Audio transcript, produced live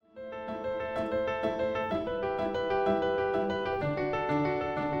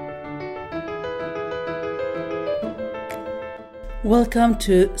Welcome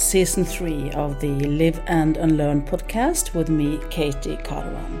to Season 3 of the Live and Unlearn podcast with me, Katie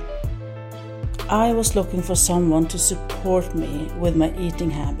Carwan. I was looking for someone to support me with my eating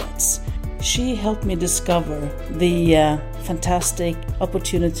habits. She helped me discover the fantastic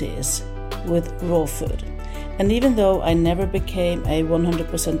opportunities with raw food. And even though I never became a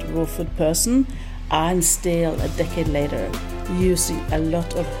 100% raw food person, I'm still, a decade later, using a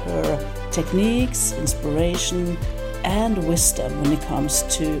lot of her techniques, inspiration, and wisdom when it comes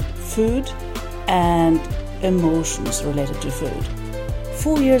to food and emotions related to food.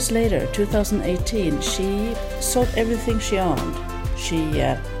 4 years later, 2018, she sold everything she owned. She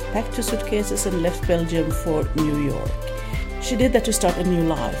packed her suitcases and left Belgium for New York. She did that to start a new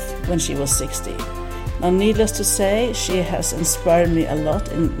life when she was 60. Now, needless to say, she has inspired me a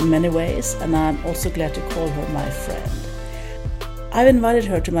lot in many ways, and I'm also glad to call her my friend. I've invited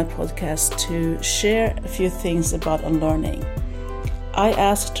her to my podcast to share a few things about unlearning. I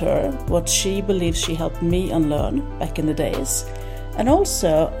asked her what she believes she helped me unlearn back in the days, and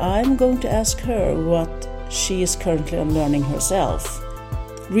also I'm going to ask her what she is currently unlearning herself.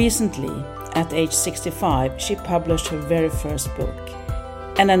 Recently, at age 65, she published her very first book,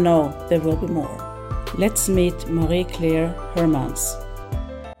 and I know there will be more. Let's meet Marie-Claire Hermans.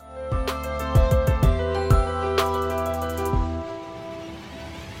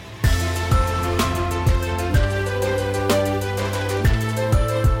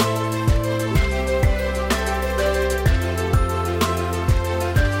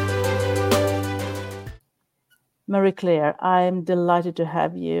 Marie-Claire, I'm delighted to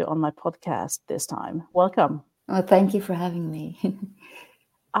have you on my podcast this time. Welcome. Well, thank you for having me.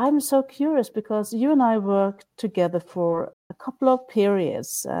 I'm so curious because you and I worked together for a couple of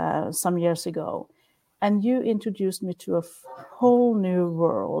periods some years ago, and you introduced me to a whole new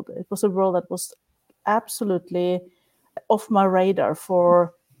world. It was a world that was absolutely off my radar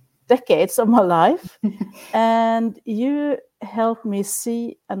for decades of my life. And you helped me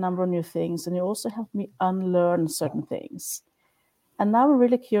see a number of new things, and you also helped me unlearn certain things. And now I'm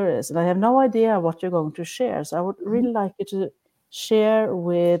really curious, and I have no idea what you're going to share. So I would really like you to share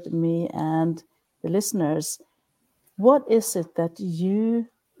with me and the listeners, what is it that you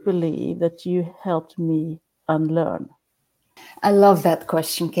believe that you helped me unlearn? I love that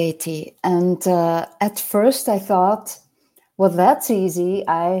question, Katie. And at first I thought, well, that's easy.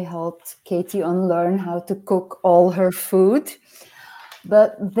 I helped Katie unlearn how to cook all her food.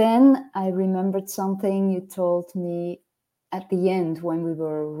 But then I remembered something you told me at the end when we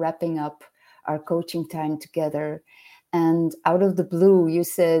were wrapping up our coaching time together. And out of the blue, you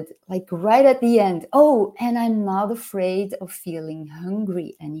said, like right at the end, oh, and I'm not afraid of feeling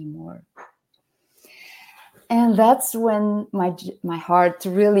hungry anymore. And that's when my heart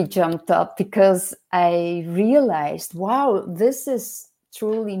really jumped up, because I realized, wow, this is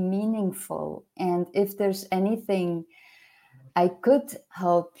truly meaningful. And if there's anything I could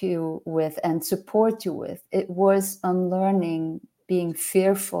help you with and support you with, it was unlearning being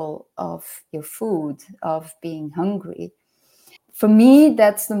fearful of your food, of being hungry. For me,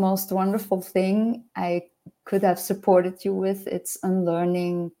 that's the most wonderful thing I could have supported you with. It's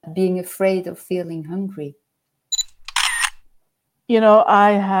unlearning being afraid of feeling hungry. You know,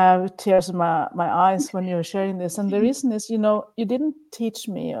 I have tears in my eyes when you're sharing this. And the reason is, you know, you didn't teach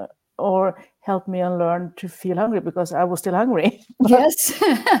me or help me unlearn to feel hungry because I was still hungry. Yes.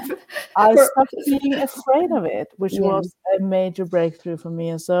 I stopped being afraid of it, which was a major breakthrough for me.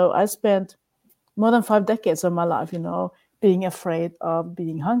 And so I spent more than 5 decades of my life, you know, being afraid of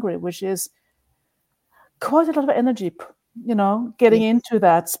being hungry, which is quite a lot of energy, you know, getting into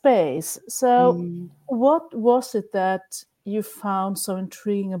that space. So what was it that you found so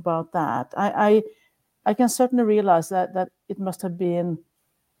intriguing about that? I can certainly realize that it must have been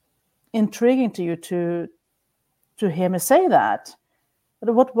intriguing to you to hear me say that.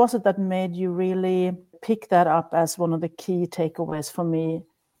 But what was it that made you really pick that up as one of the key takeaways for me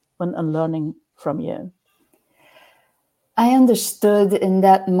when unlearning from you? I understood in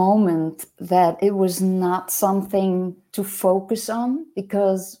that moment that it was not something to focus on,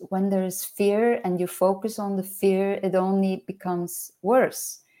 because when there is fear and you focus on the fear, it only becomes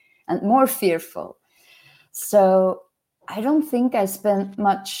worse and more fearful. So I don't think I spent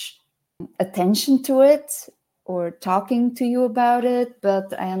much attention to it or talking to you about it,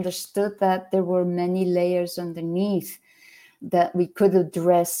 but I understood that there were many layers underneath that we could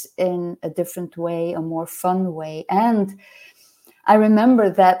address in a different way, a more fun way. And I remember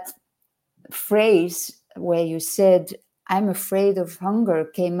that phrase where you said, I'm afraid of hunger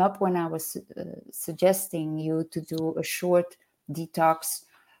came up when I was suggesting you to do a short detox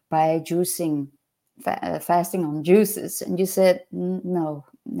by juicing, fasting on juices. And you said, no,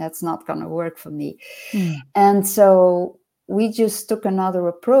 that's not going to work for me. And so we just took another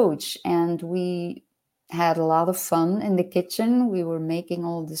approach, and we had a lot of fun in the kitchen. We were making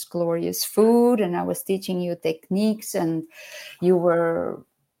all this glorious food, and I was teaching you techniques, and you were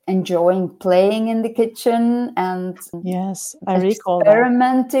enjoying playing in the kitchen and yes, I recall that.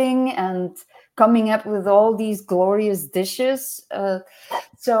 Experimenting and coming up with all these glorious dishes.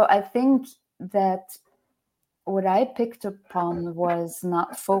 So I think that what I picked upon was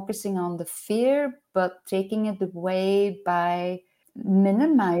not focusing on the fear, but taking it away by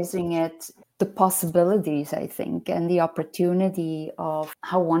minimizing it, the possibilities, I think, and the opportunity of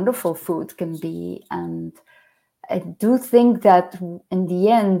how wonderful food can be. And I do think that in the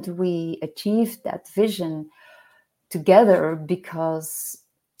end, we achieved that vision together because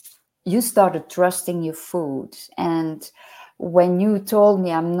you started trusting your food. And when you told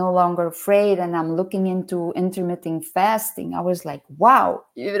me I'm no longer afraid and I'm looking into intermittent fasting, I was like, wow,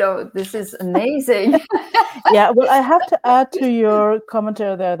 this is amazing. Yeah, well, I have to add to your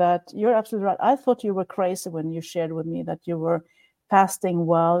commentary there that you're absolutely right. I thought you were crazy when you shared with me that you were fasting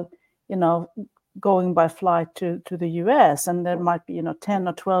while, going by flight to the US, and there might be, 10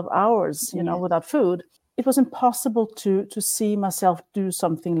 or 12 hours, without food. It was impossible to see myself do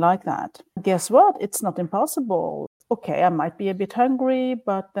something like that. Guess what? It's not impossible. Okay, I might be a bit hungry,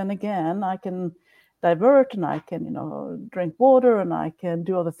 but then again, I can divert and I can, drink water and I can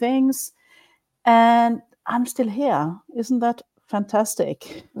do other things. And I'm still here. Isn't that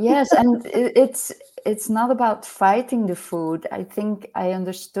fantastic? Yes, and it's not about fighting the food. I think I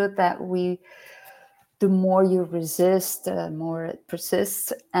understood that the more you resist, the more it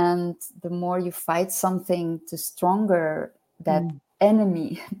persists, and the more you fight something, the stronger that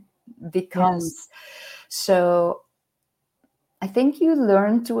enemy becomes. Yes. So I think you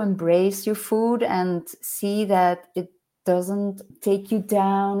learn to embrace your food and see that it doesn't take you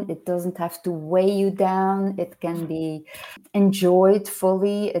down. It doesn't have to weigh you down. It can be enjoyed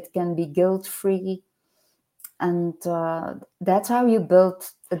fully. It can be guilt-free. And that's how you build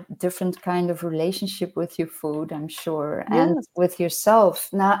a different kind of relationship with your food, I'm sure, and with yourself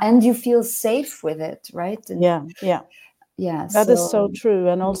now. And you feel safe with it, right? And yeah. That is so true.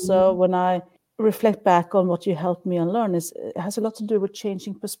 And also when I reflect back on what you helped me unlearn, it has a lot to do with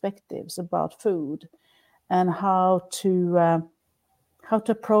changing perspectives about food and how to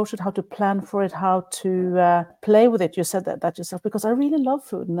approach it, how to plan for it, how to play with it. You said that yourself, because I really love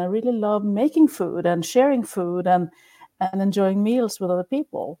food and I really love making food and sharing food and enjoying meals with other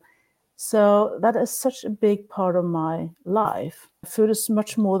people. So that is such a big part of my life. Food is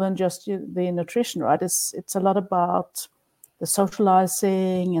much more than just the nutrition, right? It's a lot about the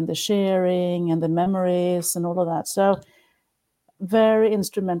socializing and the sharing and the memories and all of that. So very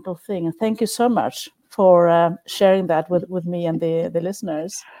instrumental thing. And thank you so much for sharing that with me and the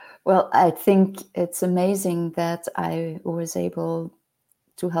listeners. Well, I think it's amazing that I was able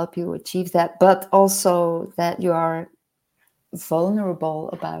to help you achieve that, but also that you are vulnerable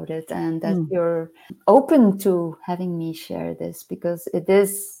about it and that you're open to having me share this, because it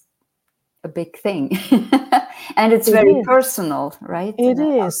is a big thing. And it's very personal, right? It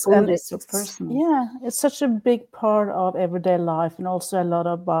is. Food is so personal. Yeah, it's such a big part of everyday life, and also a lot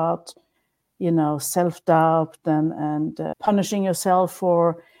about, self-doubt and punishing yourself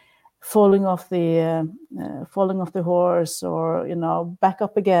for falling off the horse, or back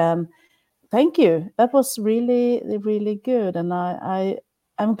up again. Thank you. That was really, really good. And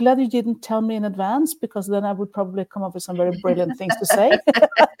I'm glad you didn't tell me in advance, because then I would probably come up with some very brilliant things to say.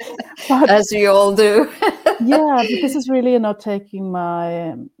 But, as we all do. Yeah, but this is really, taking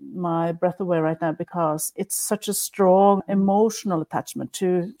my breath away right now, because it's such a strong emotional attachment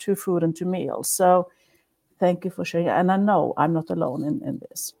to food and to meals. So thank you for sharing. And I know I'm not alone in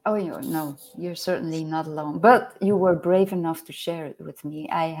this. Oh, no, you're certainly not alone. But you were brave enough to share it with me.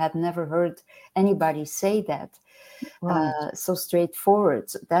 I had never heard anybody say that. Right. So straightforward.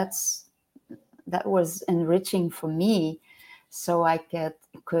 So that was enriching for me. So I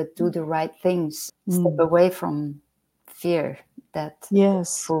could do the right things, step away from fear that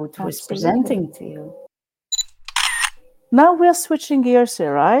food was presenting to you. Now we're switching gears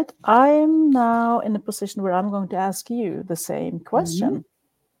here, right? I'm now in a position where I'm going to ask you the same question.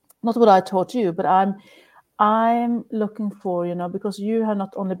 Not what I taught you, but I'm looking for, because you have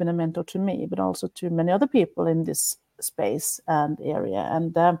not only been a mentor to me, but also to many other people in this space and area.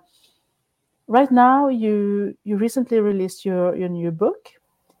 And right now, you recently released your new book,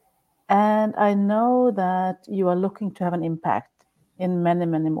 And I know that you are looking to have an impact in many,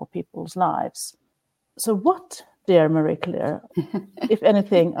 many more people's lives. So what, dear Marie Claire, if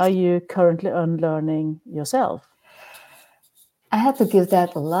anything, are you currently unlearning yourself? I had to give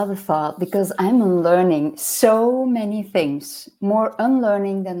that a lot of thought because I'm unlearning so many things, more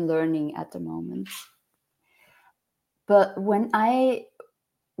unlearning than learning at the moment. But when I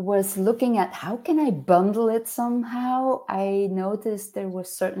was looking at how can I bundle it somehow, I noticed there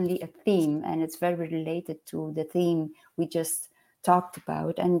was certainly a theme, and it's very related to the theme we just talked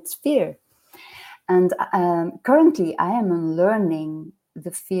about, and it's fear. And currently I am unlearning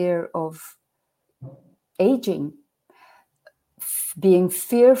the fear of aging, being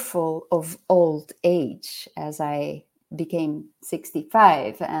fearful of old age as I became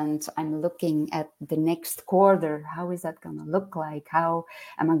 65, and I'm looking at the next quarter. How is that going to look like? How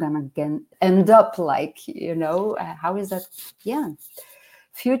am I going to end up like, how is that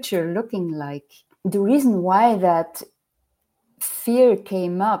future looking like? The reason why that fear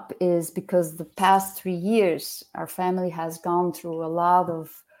came up is because the past 3 years our family has gone through a lot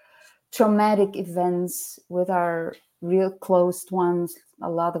of traumatic events with our real close ones, a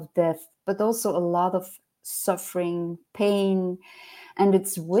lot of death, but also a lot of suffering, pain. And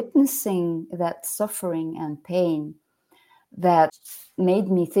it's witnessing that suffering and pain that made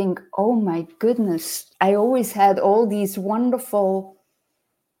me think, oh my goodness, I always had all these wonderful,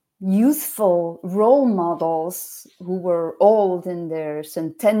 youthful role models who were old in their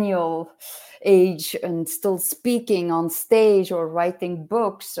centennial age and still speaking on stage or writing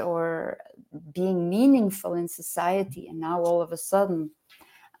books or being meaningful in society. And now all of a sudden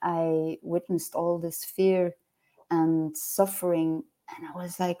I witnessed all this fear and suffering, and I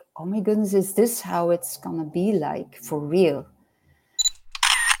was like, oh my goodness, is this how it's gonna be like for real?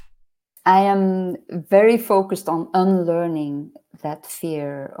 I am very focused on unlearning that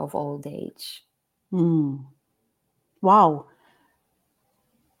fear of old age. Wow.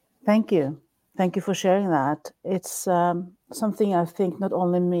 Thank you. Thank you for sharing that. It's something I think not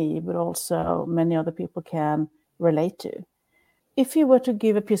only me, but also many other people can relate to. If you were to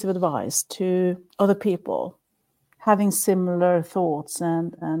give a piece of advice to other people having similar thoughts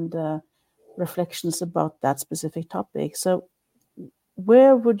and reflections about that specific topic, so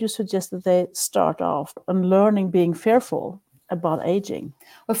where would you suggest that they start off on learning being fearful about aging?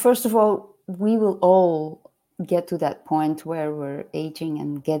 Well, first of all, we will all get to that point where we're aging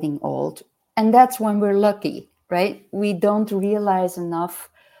and getting old. And that's when we're lucky, right? We don't realize enough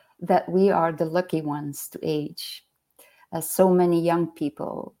that we are the lucky ones to age, as so many young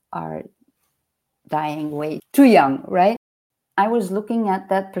people are dying way too young, right? I was looking at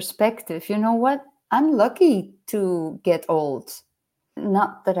that perspective. You know what? I'm lucky to get old.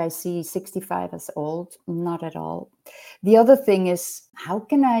 Not that I see 65 as old, not at all. The other thing is, how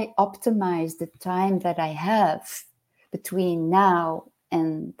can I optimize the time that I have between now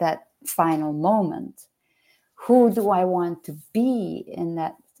and that final moment? Who do I want to be in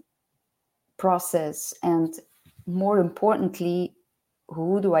that process? And more importantly,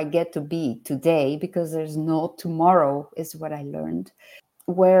 who do I get to be today? Because there's no tomorrow, is what I learned.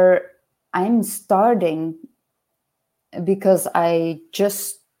 Where I'm starting, because I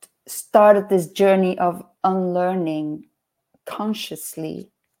just started this journey of unlearning consciously,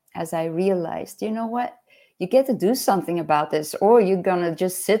 as I realized, you know what? You get to do something about this, or you're going to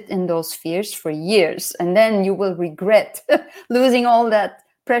just sit in those fears for years, and then you will regret losing all that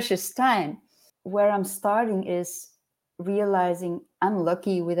precious time. Where I'm starting is realizing I'm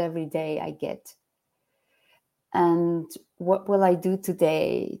lucky with every day I get. And what will I do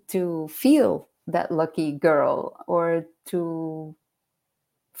today to feel that lucky girl, or to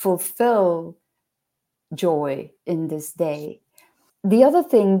fulfill joy in this day? The other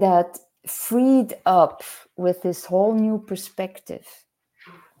thing that freed up with this whole new perspective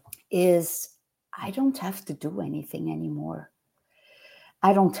is I don't have to do anything anymore.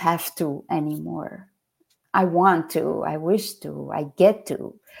 I don't have to anymore. I want to, I wish to, I get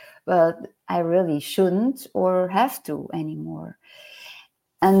to, but I really shouldn't or have to anymore.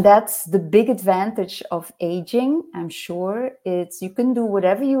 And that's the big advantage of aging, I'm sure. It's you can do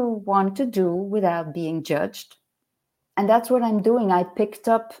whatever you want to do without being judged. And that's what I'm doing. I picked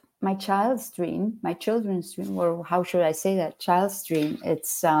up my child's dream, my children's dream, or how should I say that? Child's dream.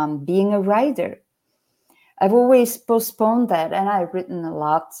 It's being a writer. I've always postponed that, and I've written a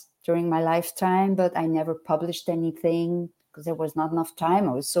lot during my lifetime, but I never published anything because there was not enough time.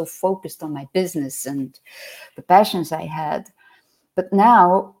 I was so focused on my business and the passions I had. But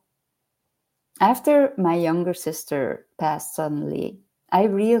now, after my younger sister passed suddenly, I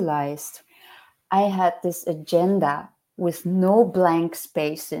realized I had this agenda with no blank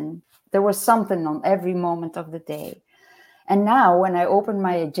space in. There was something on every moment of the day. And now when I open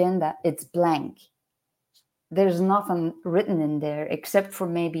my agenda, it's blank. There's nothing written in there except for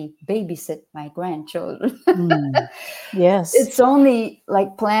maybe babysit my grandchildren. Yes. It's only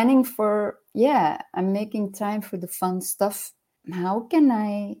like planning for, I'm making time for the fun stuff. How can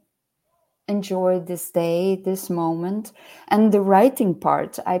I enjoy this day, this moment? And the writing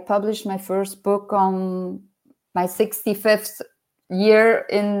part, I published my first book on my 65th year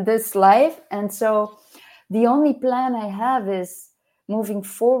in this life. And so the only plan I have is moving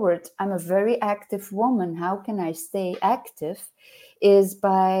forward. I'm a very active woman. How can I stay active? Is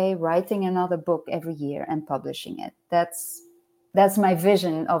by writing another book every year and publishing it. That's my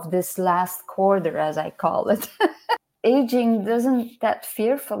vision of this last quarter, as I call it. Aging doesn't that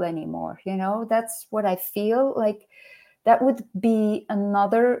fearful anymore, that's what I feel like. That would be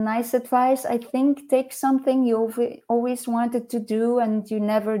another nice advice, I think. Take something you always wanted to do and you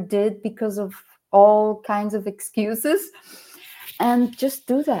never did because of all kinds of excuses, and just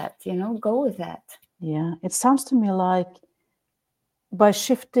do that, go with that. Yeah, it sounds to me like by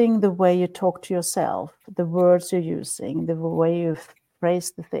shifting the way you talk to yourself, the words you're using, the way you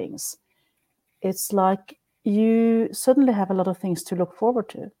phrase the things, it's like you suddenly have a lot of things to look forward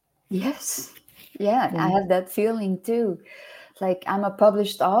to. Yes. Yeah, I have that feeling too. Like, I'm a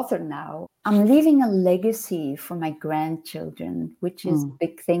published author now. I'm leaving a legacy for my grandchildren, which is a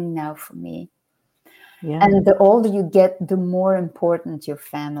big thing now for me. Yeah. And the older you get, the more important your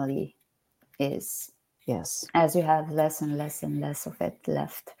family is. Yes. As you have less and less and less of it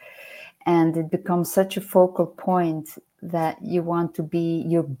left. And it becomes such a focal point that you want to be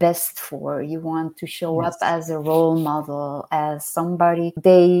your best for. You want to show up as a role model, as somebody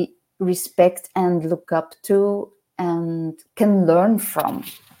they respect and look up to and can learn from.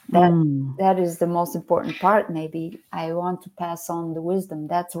 That is the most important part. Maybe I want to pass on the wisdom.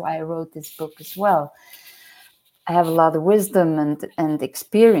 That's why I wrote this book as well. I have a lot of wisdom and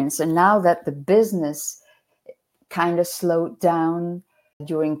experience. And now that the business kind of slowed down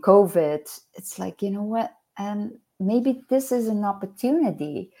during COVID, it's like, you know what? Maybe this is an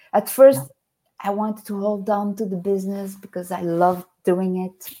opportunity. At first, I wanted to hold on to the business because I loved doing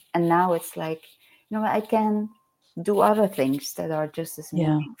it. And now it's like, I can do other things that are just as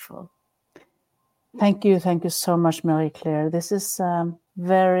meaningful. Thank you. Thank you so much, Marie-Claire. This is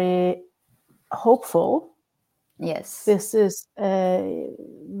very hopeful. Yes. This is a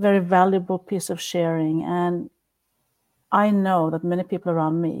very valuable piece of sharing. And I know that many people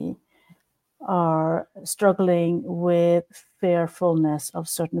around me are struggling with fearfulness of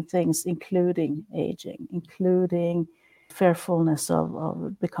certain things, including aging, including fearfulness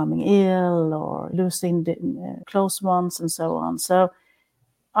of becoming ill or losing close ones and so on. So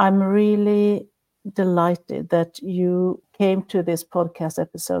I'm really delighted that you came to this podcast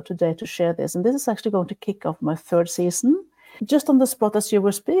episode today to share this. And this is actually going to kick off my third season. Just on the spot as you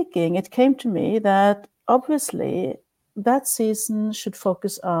were speaking, it came to me that obviously that season should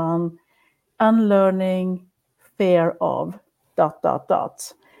focus on unlearning fear of ...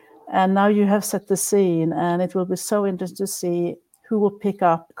 And now you have set the scene, and it will be so interesting to see who will pick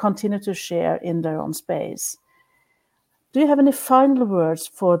up, continue to share in their own space. Do you have any final words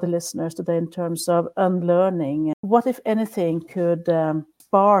for the listeners today in terms of unlearning? What, if anything, could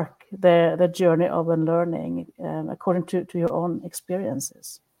spark the journey of unlearning according to your own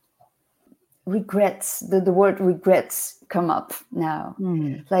experiences? Regrets, the word regrets come up now.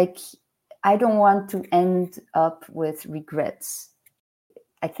 Like, I don't want to end up with regrets.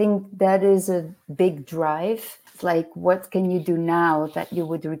 I think that is a big drive. It's like, what can you do now that you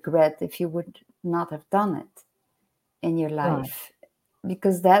would regret if you would not have done it in your life? Right.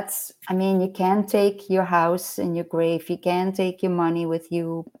 Because you can't take your house in your grave. You can't take your money with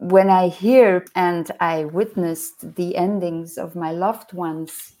you. When I hear and I witnessed the endings of my loved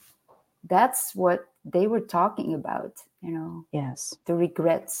ones, that's what they were talking about, Yes. The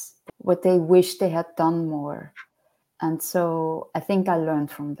regrets, what they wish they had done more. And so I think I learned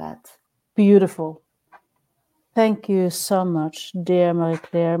from that. Beautiful. Thank you so much, dear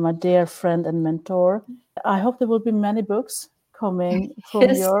Marie-Claire, my dear friend and mentor. I hope there will be many books coming from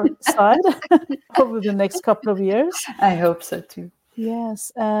your side over the next couple of years. I hope so too.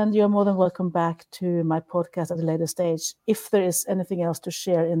 Yes, and you're more than welcome back to my podcast at a later stage if there is anything else to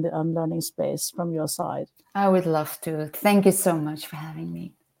share in the unlearning space from your side. I would love to. Thank you so much for having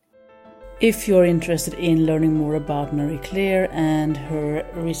me. If you're interested in learning more about Marie-Claire and her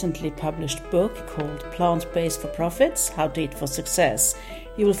recently published book called Plant-Based for Profits, How to Eat for Success,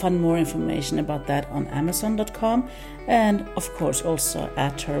 you will find more information about that on Amazon.com and of course also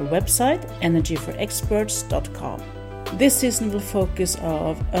at her website, energyforexperts.com. This season will focus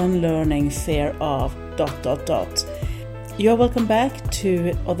on unlearning fear of ... You're welcome back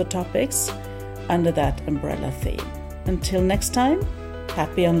to other topics under that umbrella theme. Until next time,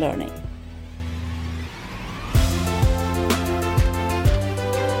 happy unlearning.